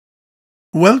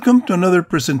Welcome to another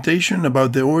presentation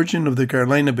about the origin of the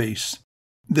Carolina Basin.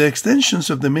 The extensions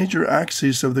of the major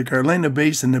axes of the Carolina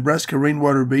Basin and Nebraska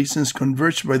rainwater basins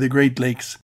converge by the Great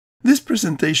Lakes. This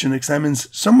presentation examines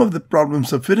some of the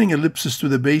problems of fitting ellipses to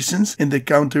the basins and the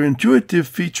counterintuitive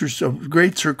features of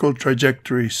great circle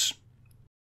trajectories.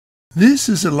 This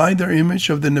is a LiDAR image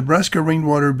of the Nebraska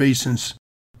rainwater basins.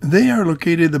 They are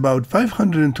located about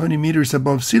 520 meters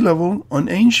above sea level on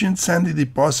ancient sandy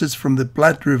deposits from the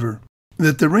Platte River.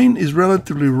 The terrain is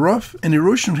relatively rough and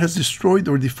erosion has destroyed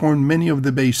or deformed many of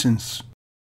the basins.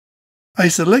 I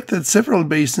selected several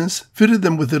basins, fitted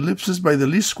them with ellipses by the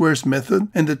least squares method,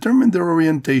 and determined their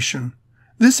orientation.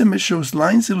 This image shows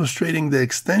lines illustrating the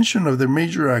extension of their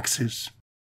major axes.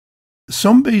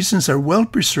 Some basins are well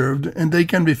preserved and they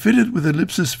can be fitted with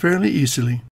ellipses fairly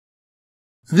easily.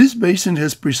 This basin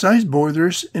has precise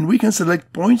borders, and we can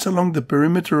select points along the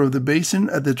perimeter of the basin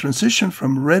at the transition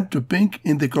from red to pink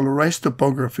in the colorized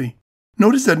topography.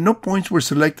 Notice that no points were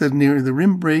selected near the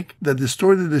rim break that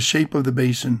distorted the shape of the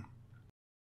basin.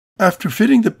 After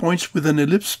fitting the points with an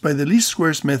ellipse by the least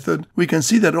squares method, we can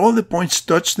see that all the points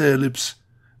touch the ellipse.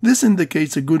 This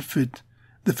indicates a good fit.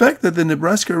 The fact that the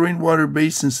Nebraska rainwater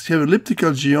basins have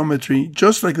elliptical geometry,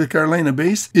 just like the Carolina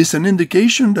Basin, is an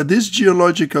indication that these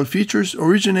geological features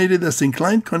originated as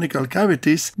inclined conical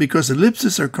cavities because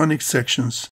ellipses are conic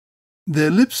sections. The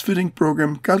ellipse fitting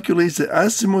program calculates the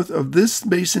azimuth of this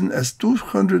basin as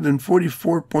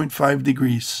 244.5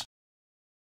 degrees.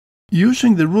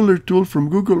 Using the ruler tool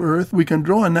from Google Earth, we can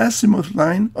draw an azimuth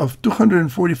line of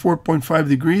 244.5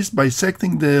 degrees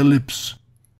bisecting the ellipse.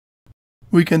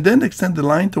 We can then extend the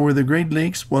line toward the Great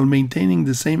Lakes while maintaining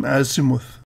the same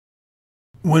azimuth.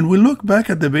 When we look back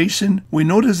at the basin, we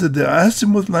notice that the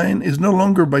azimuth line is no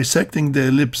longer bisecting the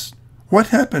ellipse. What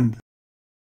happened?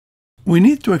 We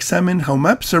need to examine how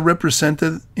maps are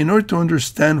represented in order to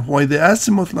understand why the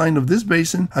azimuth line of this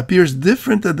basin appears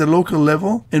different at the local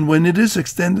level and when it is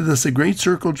extended as a great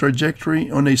circle trajectory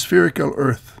on a spherical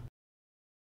Earth.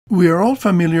 We are all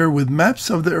familiar with maps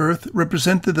of the Earth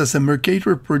represented as a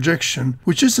Mercator projection,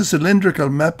 which is a cylindrical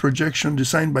map projection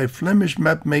designed by Flemish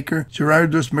mapmaker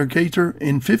Gerardus Mercator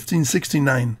in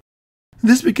 1569.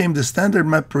 This became the standard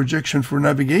map projection for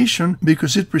navigation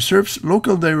because it preserves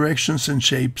local directions and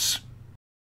shapes.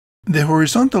 The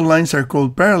horizontal lines are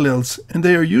called parallels, and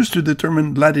they are used to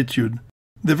determine latitude.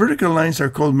 The vertical lines are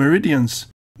called meridians.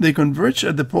 They converge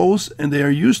at the poles, and they are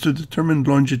used to determine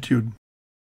longitude.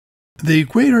 The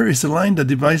equator is a line that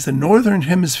divides the northern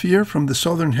hemisphere from the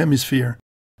southern hemisphere.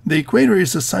 The equator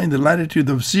is assigned a latitude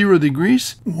of 0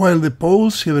 degrees, while the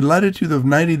poles have a latitude of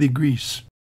 90 degrees.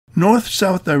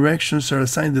 North-south directions are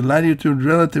assigned a latitude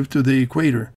relative to the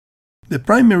equator. The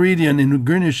prime meridian in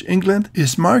Greenwich, England,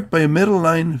 is marked by a metal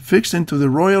line fixed into the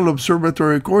Royal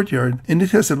Observatory courtyard, and it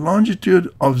has a longitude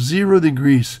of 0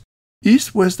 degrees.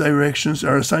 East-west directions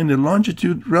are assigned a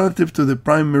longitude relative to the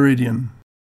prime meridian.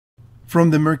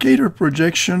 From the Mercator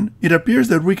projection, it appears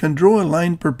that we can draw a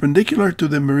line perpendicular to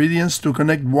the meridians to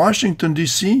connect Washington,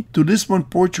 D.C. to Lisbon,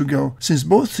 Portugal, since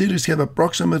both cities have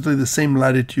approximately the same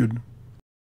latitude.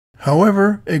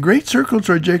 However, a great circle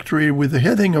trajectory with a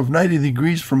heading of 90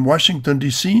 degrees from Washington,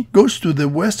 D.C. goes to the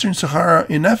Western Sahara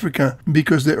in Africa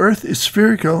because the Earth is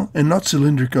spherical and not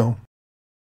cylindrical.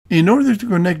 In order to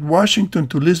connect Washington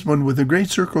to Lisbon with a great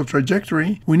circle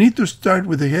trajectory, we need to start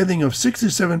with a heading of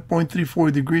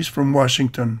 67.34 degrees from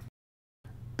Washington.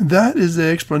 That is the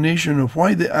explanation of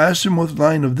why the azimuth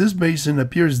line of this basin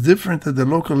appears different at the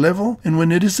local level and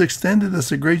when it is extended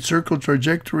as a great circle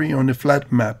trajectory on a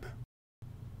flat map.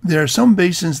 There are some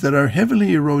basins that are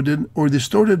heavily eroded or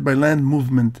distorted by land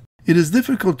movement. It is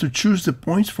difficult to choose the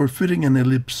points for fitting an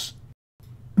ellipse.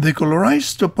 The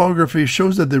colorized topography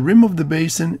shows that the rim of the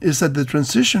basin is at the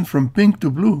transition from pink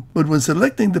to blue, but when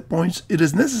selecting the points, it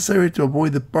is necessary to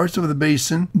avoid the parts of the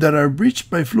basin that are breached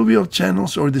by fluvial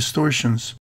channels or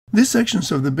distortions. These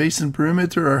sections of the basin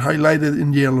perimeter are highlighted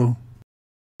in yellow.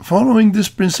 Following these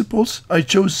principles, I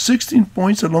chose 16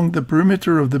 points along the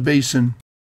perimeter of the basin.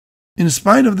 In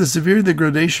spite of the severe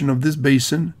degradation of this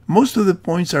basin, most of the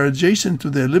points are adjacent to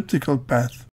the elliptical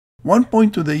path. One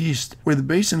point to the east, where the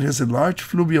basin has a large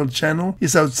fluvial channel,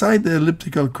 is outside the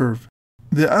elliptical curve.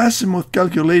 The azimuth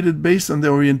calculated based on the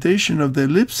orientation of the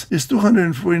ellipse is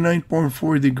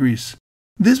 249.4 degrees.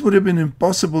 This would have been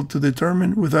impossible to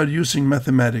determine without using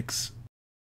mathematics.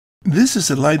 This is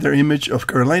a LiDAR image of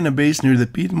Carolina Basin near the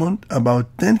Piedmont,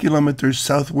 about 10 kilometers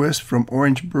southwest from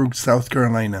Orangeburg, South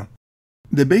Carolina.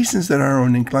 The basins that are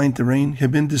on inclined terrain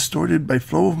have been distorted by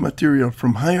flow of material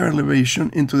from higher elevation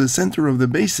into the center of the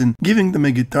basin, giving them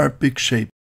a guitar pick shape.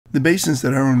 The basins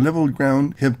that are on level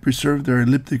ground have preserved their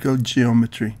elliptical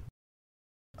geometry.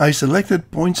 I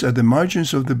selected points at the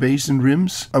margins of the basin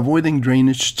rims, avoiding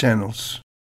drainage channels.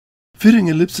 Fitting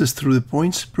ellipses through the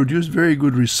points produced very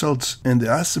good results, and the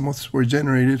azimuths were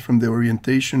generated from the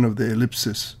orientation of the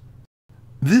ellipses.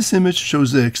 This image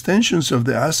shows the extensions of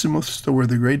the azimuths toward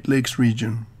the Great Lakes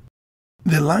region.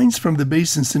 The lines from the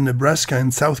basins in Nebraska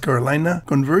and South Carolina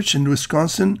converge in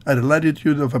Wisconsin at a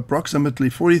latitude of approximately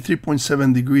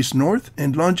 43.7 degrees north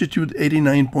and longitude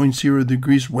 89.0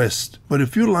 degrees west, but a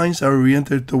few lines are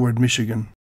oriented toward Michigan.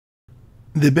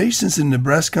 The basins in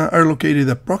Nebraska are located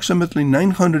approximately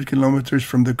 900 kilometers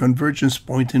from the convergence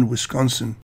point in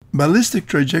Wisconsin. Ballistic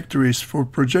trajectories for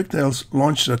projectiles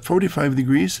launched at 45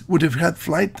 degrees would have had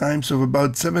flight times of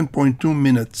about 7.2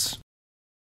 minutes.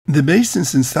 The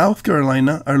basins in South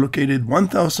Carolina are located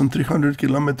 1,300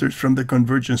 kilometers from the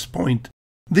convergence point.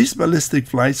 These ballistic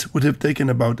flights would have taken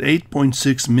about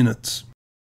 8.6 minutes.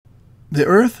 The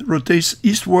Earth rotates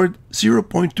eastward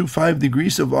 0.25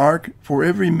 degrees of arc for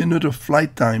every minute of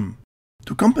flight time.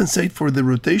 To compensate for the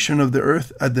rotation of the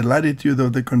Earth at the latitude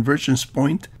of the convergence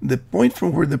point, the point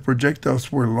from where the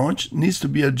projectiles were launched needs to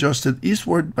be adjusted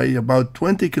eastward by about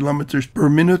 20 kilometers per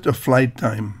minute of flight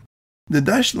time. The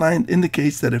dashed line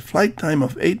indicates that a flight time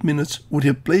of 8 minutes would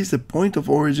have placed the point of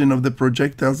origin of the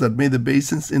projectiles that made the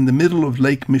basins in the middle of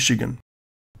Lake Michigan.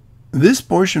 This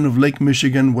portion of Lake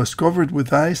Michigan was covered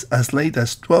with ice as late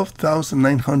as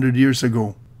 12,900 years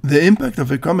ago. The impact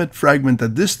of a comet fragment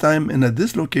at this time and at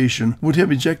this location would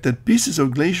have ejected pieces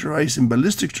of glacier ice in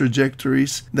ballistic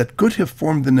trajectories that could have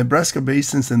formed the Nebraska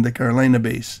basins and the Carolina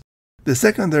bays. The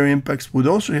secondary impacts would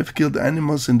also have killed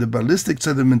animals in the ballistic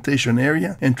sedimentation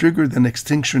area and triggered an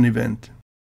extinction event.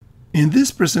 In this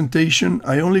presentation,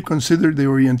 I only considered the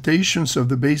orientations of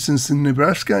the basins in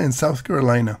Nebraska and South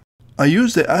Carolina. I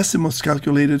used the azimuths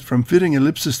calculated from fitting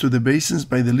ellipses to the basins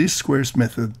by the least squares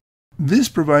method. This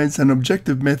provides an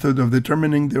objective method of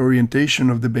determining the orientation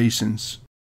of the basins.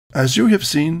 As you have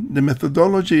seen, the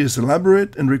methodology is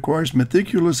elaborate and requires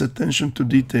meticulous attention to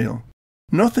detail.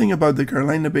 Nothing about the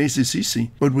Carolina bays is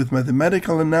easy, but with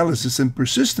mathematical analysis and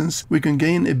persistence, we can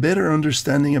gain a better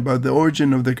understanding about the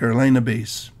origin of the Carolina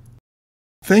bays.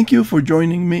 Thank you for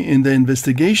joining me in the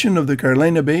investigation of the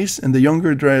Carolina bays and the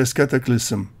Younger Dryas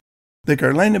Cataclysm. The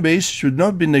Carolina bays should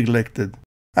not be neglected.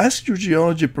 Ask your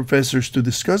geology professors to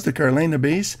discuss the Carolina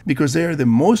bays because they are the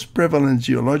most prevalent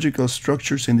geological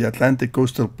structures in the Atlantic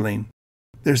coastal plain.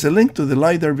 There's a link to the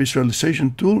LiDAR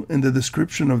visualization tool in the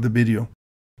description of the video.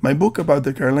 My book about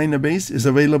the Carolina bays is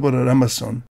available at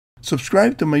Amazon.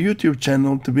 Subscribe to my YouTube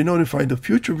channel to be notified of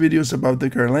future videos about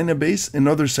the Carolina bays and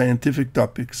other scientific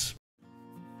topics.